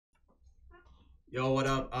Yo, what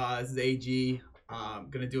up? This is AG.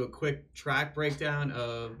 Gonna do a quick track breakdown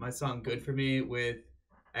of my song "Good for Me" with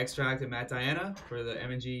Extrakt and Matt Diana for the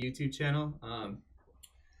Emengy YouTube channel.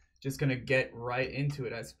 Just gonna get right into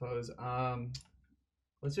it, I suppose.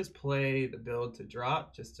 Let's just play the build to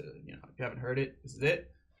drop, just to, if you haven't heard it, this is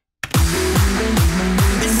it.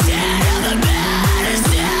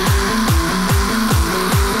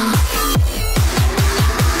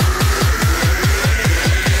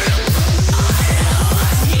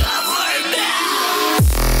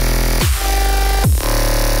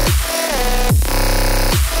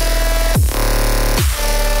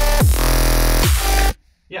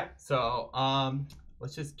 Yeah, so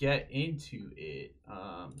let's just get into it.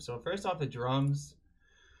 So first off, the drums,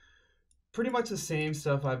 pretty much the same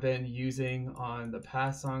stuff I've been using on the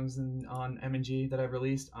past songs on Emengy that I've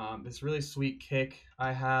released. This really sweet kick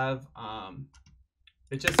I have,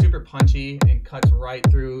 it's just super punchy and cuts right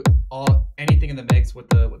through anything in the mix with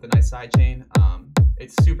the nice side chain.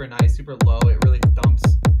 It's super nice, super low. It really thumps.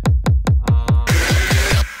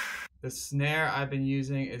 The snare I've been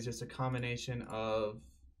using is just a combination of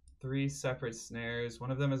 3 separate snares.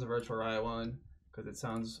 One of them is a virtual riot one because it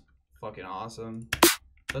sounds fucking awesome.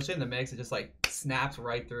 Especially in the mix, it just like snaps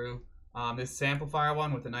right through. This Samplifier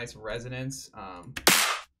one with a nice resonance,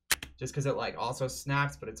 just because it like also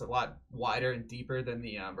snaps, but it's a lot wider and deeper than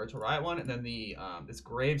the virtual riot one. And then the this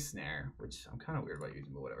grave snare, which I'm kind of weird about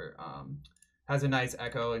using, but whatever, has a nice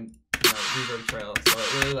echo and reverb trail, so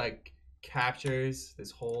it really like captures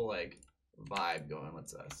this whole like vibe going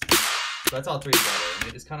with us. So that's all 3 together, and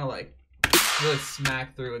they just kind of like really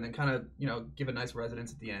smack through, and then kind of give a nice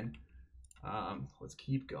resonance at the end. Let's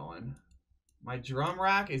keep going. My drum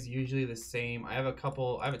rack is usually the same. I have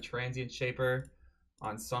a transient shaper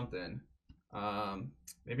on something.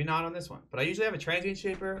 Maybe not on this one, but I usually have a transient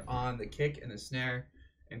shaper on the kick and the snare,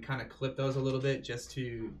 and kind of clip those a little bit just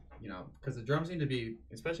to, because the drums seem to be,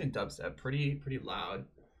 especially in dubstep, pretty loud.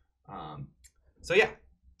 So yeah,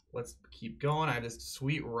 let's keep going. I have this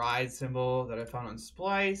sweet ride cymbal that I found on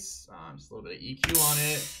Splice. Just a little bit of EQ on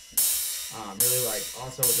it. Really like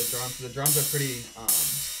also with the drums. So the drums are pretty,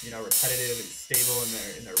 repetitive and stable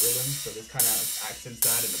in their rhythm. So this kind of accents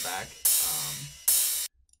that in the back.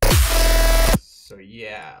 So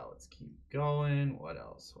yeah, let's keep going. What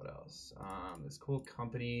else? This cool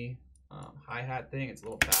company hi-hat thing. It's a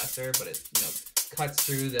little faster, but it cuts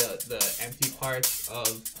through the empty parts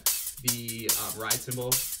of the ride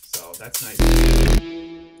cymbal. So that's nice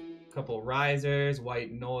too. Couple risers,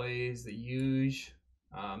 white noise, the huge.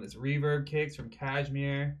 This reverb kicks from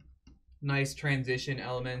Cashmere. Nice transition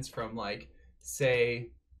elements from, like, say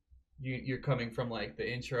you're coming from like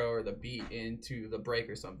the intro or the beat into the break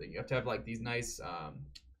or something. You have to have like these nice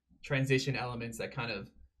transition elements that kind of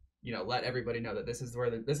let everybody know that this is where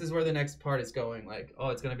the next part is going. Like, oh,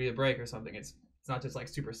 it's gonna be a break or something. It's not just like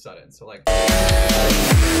super sudden. So like.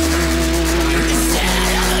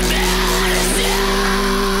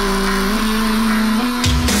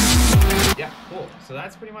 Yeah, cool. So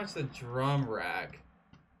that's pretty much the drum rack.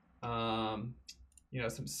 Some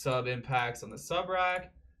sub impacts on the sub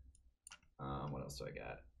rack. What else do I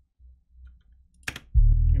got? I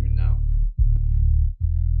don't even know.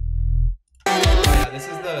 Oh yeah, this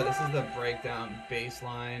is the breakdown bass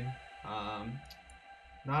line.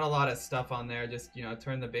 Not a lot of stuff on there. Just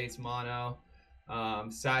turn the bass mono,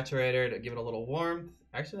 saturator to give it a little warmth.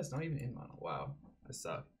 Actually, that's not even in mono. Wow, I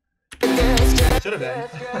suck. Should have been.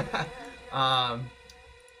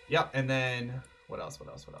 Yep, and then what else?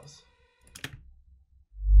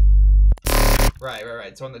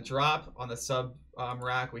 Right. So on the drop, on the sub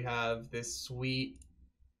rack, we have this sweet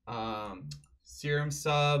serum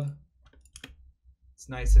sub. It's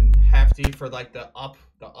nice and hefty for like the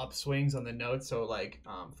upswings on the notes. So like,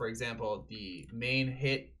 for example, the main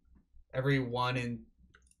hit every one in,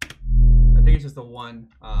 I think it's just the one.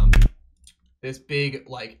 This big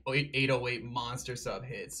like 808 monster sub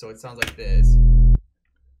hits, so it sounds like this.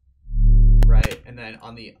 Right, and then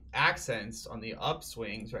on the accents, on the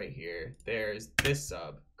upswings right here, there's this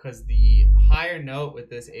sub, because the higher note with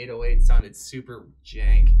this 808 sounded super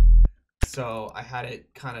jank, so I had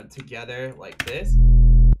it kind of together like this,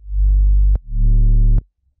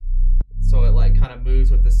 so it like kind of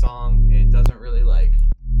moves with the song, and it doesn't really like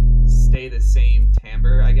stay the same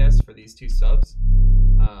timbre, I guess, for these 2 subs.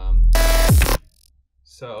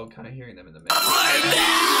 So kind of hearing them in the mix.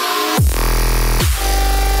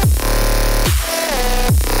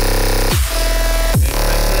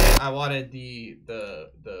 I wanted the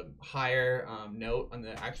higher note on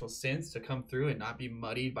the actual synths to come through and not be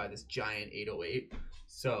muddied by this giant 808.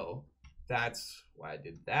 So that's why I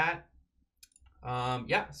did that.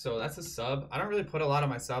 Yeah, so that's a sub. I don't really put a lot on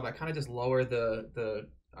my sub. I kind of just lower the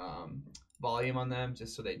volume on them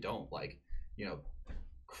just so they don't like, you know,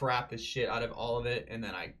 crap the shit out of all of it. And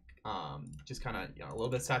then I just kind of, you know, a little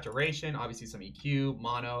bit of saturation, obviously some EQ,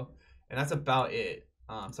 mono, and that's about it.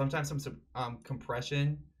 Sometimes some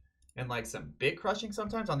compression and like some bit crushing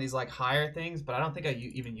sometimes on these like higher things, but I don't think I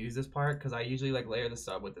even use this part because I usually like layer the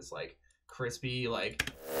sub with this like crispy, like,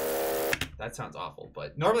 that sounds awful,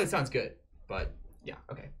 but normally it sounds good. But yeah,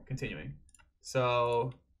 okay, continuing.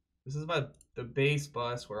 So this is the bass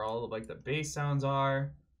bus where all of like the bass sounds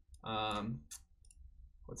are.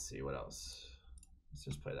 Let's see what else. Let's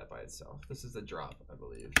just play that by itself. This is the drop, I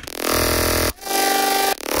believe.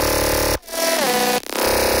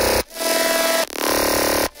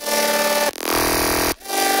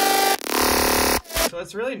 So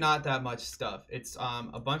it's really not that much stuff. It's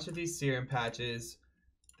a bunch of these serum patches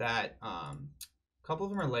that a couple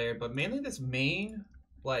of them are layered, but mainly this main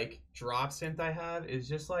like drop synth I have is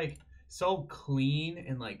just like so clean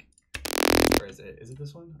and like, where is it? Is it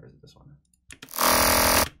this one or is it this one?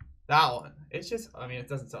 That one. It's just, I mean, it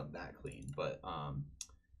doesn't sound that clean, but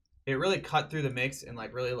it really cut through the mix and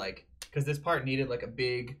like really like, because this part needed like a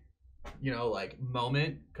big, you know, like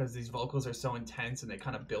moment because these vocals are so intense and they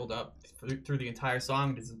kind of build up through the entire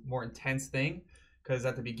song. It's a more intense thing because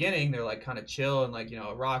at the beginning they're like kind of chill and like, you know,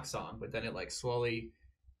 a rock song, but then it like slowly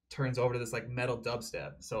turns over to this like metal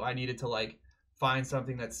dubstep. So I needed to like find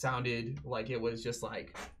something that sounded like it was just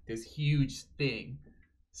like this huge thing.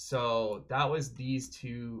 So that was these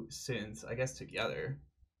two synths, I guess, together.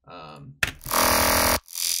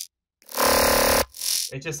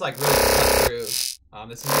 It just like really cut through.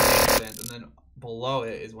 This is the main synth, and then below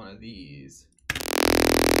it is one of these.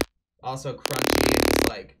 Also crunchy and just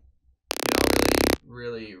like, you know,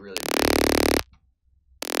 really big.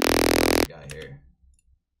 This guy here.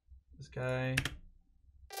 This guy.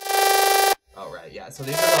 Oh right, yeah. So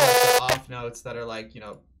these are like the off notes that are like, you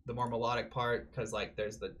know, the more melodic part, because like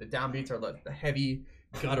there's the downbeats are like the heavy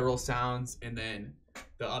guttural sounds, and then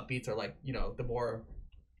the upbeats are like, you know, the more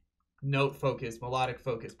note focused, melodic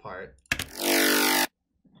focused part.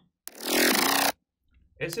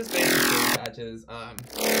 It's just basic serum patches,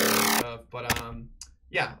 stuff, but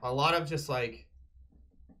yeah, a lot of just like,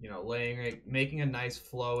 you know, layering, making a nice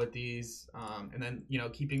flow with these, and then, you know,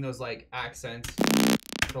 keeping those like accents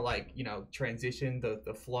to like, you know, transition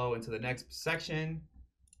the flow into the next section.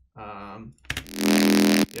 Yeah,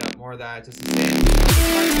 more of that, just the same.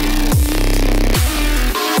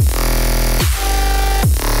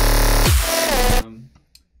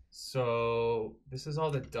 So this is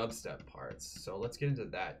all the dubstep parts, so let's get into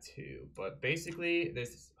that too. But basically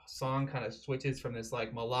this song kind of switches from this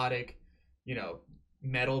like melodic, you know,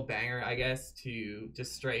 metal banger, I guess, to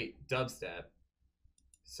just straight dubstep.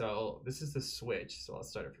 So this is the switch, so I'll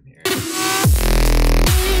start it from here.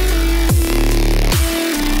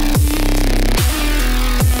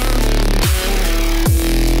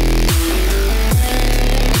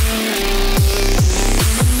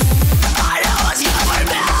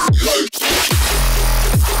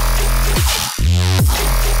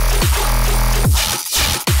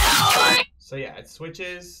 So yeah, it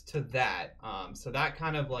switches to that. So that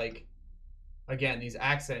kind of like, again, these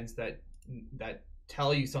accents that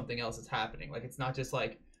tell you something else is happening. Like it's not just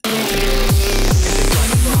like,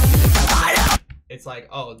 it's like,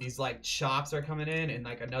 oh, these like chops are coming in and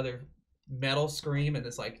like another metal scream and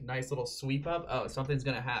this like nice little sweep up. Oh, something's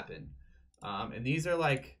gonna happen. And these are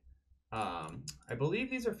like, I believe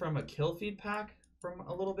these are from a kill feed pack from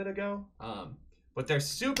a little bit ago. But they're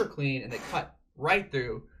super clean and they cut right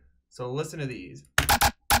through. So listen to these.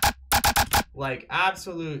 Like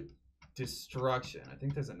absolute destruction. I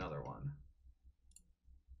think there's another one.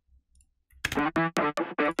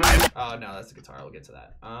 Oh no, that's the guitar. We'll get to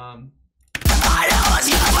that.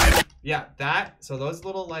 Yeah, that. So those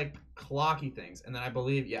little like clocky things, and then I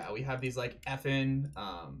believe, yeah, we have these like effing.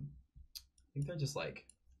 I think they're just like,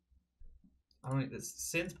 I don't know, this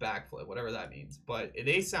synth backflip, whatever that means, but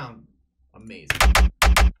they sound amazing.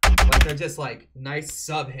 Like they're just like nice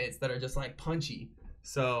sub hits that are just like punchy.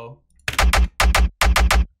 So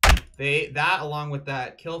that along with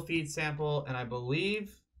that kill feed sample, and I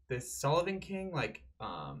believe this Sullivan King like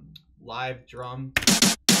live drum,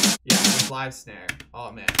 yeah, this live snare.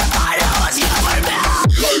 Oh man.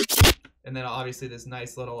 And then obviously this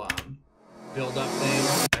nice little build up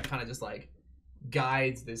thing that kind of just like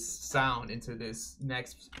guides this sound into this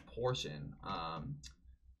next portion.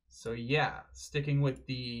 So yeah, sticking with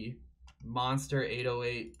the Monster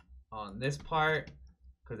 808 on this part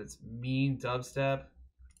because it's mean dubstep.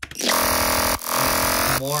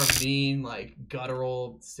 more mean, like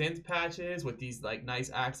guttural synth patches with these like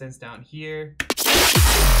nice accents down here.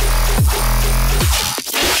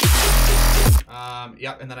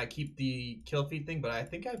 Yep, and then I keep the kill feed thing, but I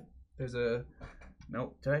think there's a,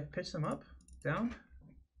 nope, did I pitch them up, down?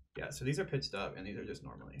 Yeah, so these are pitched up and these are just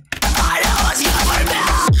normally.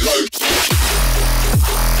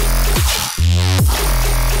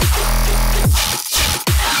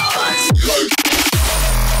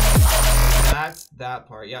 That's that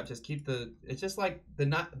part. Yep, just keep the, it's just like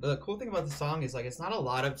the cool thing about the song is like it's not a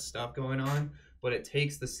lot of stuff going on, but it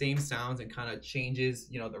takes the same sounds and kind of changes,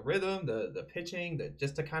 you know, the rhythm, the pitching,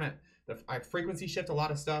 just to kind of, I frequency shift a lot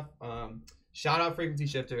of stuff. Shout out frequency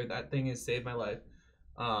shifter. That thing has saved my life.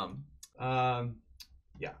 Yeah,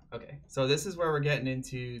 okay. So this is where we're getting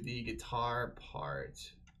into the guitar part.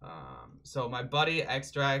 So my buddy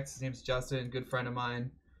Extrakt, his name's Justin, good friend of mine.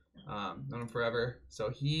 Known him forever. So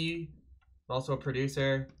he also a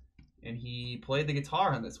producer, and he played the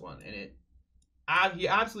guitar on this one, and he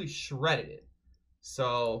absolutely shredded it.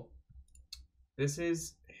 So this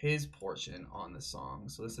is his portion on the song.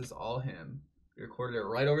 So this is all him. We recorded it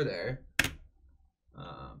right over there.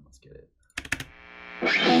 Let's get it. I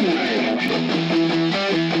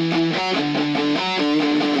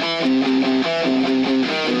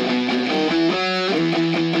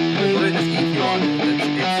put this EQ on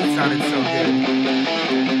it. It sounded so good.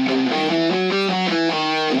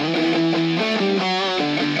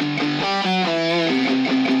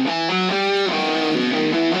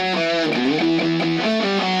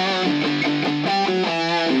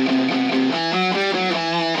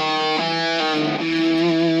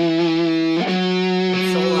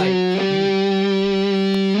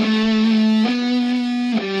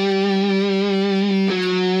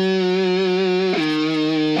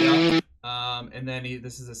 And then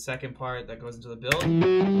this is the second part that goes into the build. And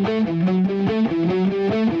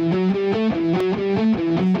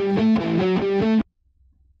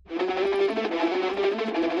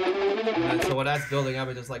then, so when that's building up,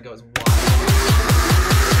 it just like goes wild.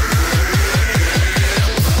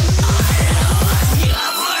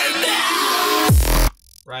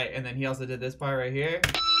 Right, and then he also did this part right here.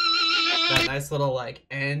 That nice little like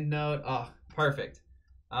end note. Oh, perfect.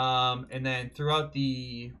 And then throughout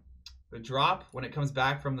the drop, when it comes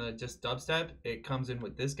back from the just dubstep, it comes in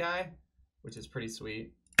with this guy, which is pretty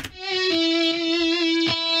sweet. I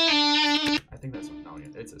think that's one. No,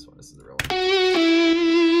 it's this one. This is the real one.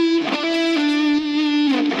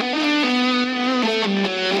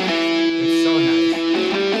 It's so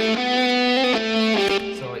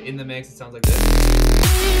nice. So in the mix, it sounds like this.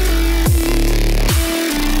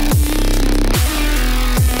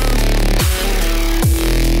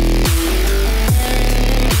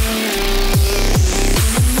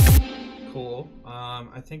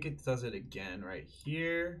 I think it does it again right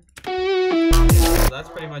here. Yeah, so that's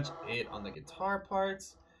pretty much it on the guitar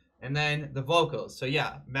parts. And then the vocals. So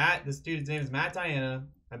yeah, Matt, this dude's name is Matt Diana.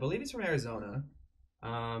 I believe he's from Arizona.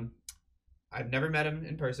 I've never met him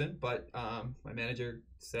in person, but my manager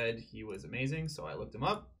said he was amazing, so I looked him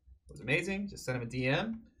up. It was amazing. Just sent him a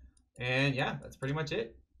DM. And yeah, that's pretty much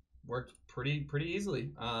it. Worked pretty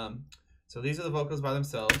easily. So these are the vocals by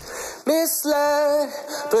themselves. Misled,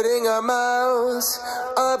 putting our mouths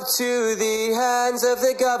up to the hands of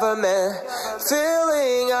the government,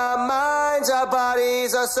 filling our minds, our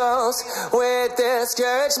bodies, our souls with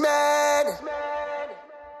discouragement.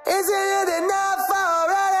 Isn't it enough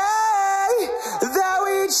already that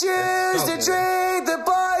we choose to drink the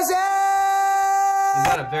poison? He's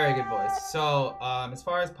got a very good voice. So as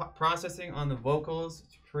far as processing on the vocals,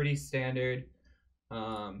 it's pretty standard.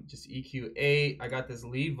 Just EQ 8. I got this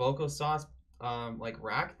lead vocal sauce like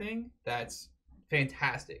rack thing that's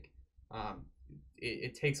fantastic.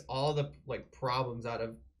 It takes all the like problems out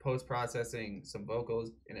of post-processing some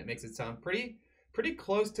vocals, and it makes it sound pretty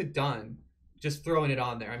close to done just throwing it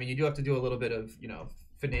on there. I mean, you do have to do a little bit of, you know,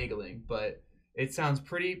 finagling, but it sounds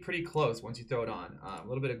pretty close once you throw it on. A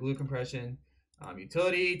little bit of glue compression,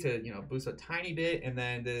 utility to, you know, boost a tiny bit, and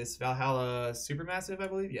then this Valhalla Supermassive, I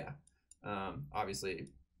believe. Yeah. Obviously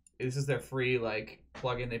this is their free like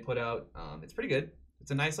plugin they put out. It's pretty good.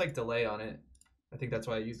 It's a nice like delay on it. I think that's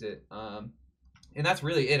why I used it. And that's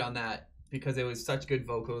really it on that, because it was such good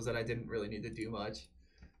vocals that I didn't really need to do much.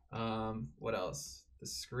 What else? The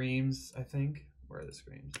screams, I think. Where are the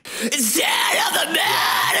screams? Instead of the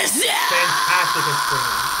medicine! Yeah. Fantastic at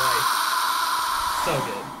screaming. Like, so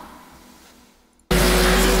good.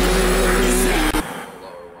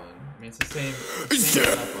 Lower one. I mean, it's the same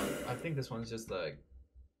setup on. I think this one's just the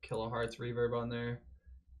kilohertz reverb on there.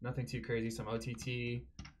 Nothing too crazy. Some OTT.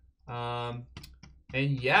 And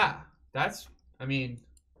yeah, that's, I mean,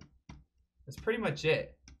 that's pretty much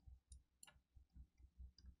it.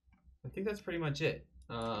 I think that's pretty much it.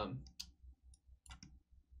 Yeah,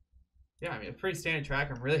 I mean, it's a pretty standard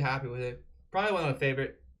track. I'm really happy with it. Probably one of my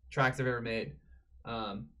favorite tracks I've ever made.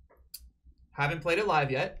 Haven't played it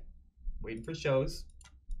live yet. Waiting for shows.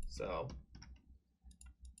 So,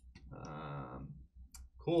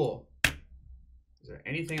 cool. Is there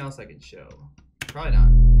anything else I can show? Probably not.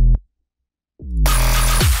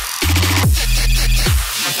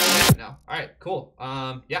 No. All right, cool.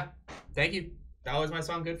 Yeah, thank you. That was my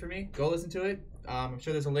song Good For Me. Go listen to it. I'm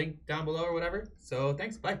sure there's a link down below or whatever. So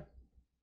thanks. Bye.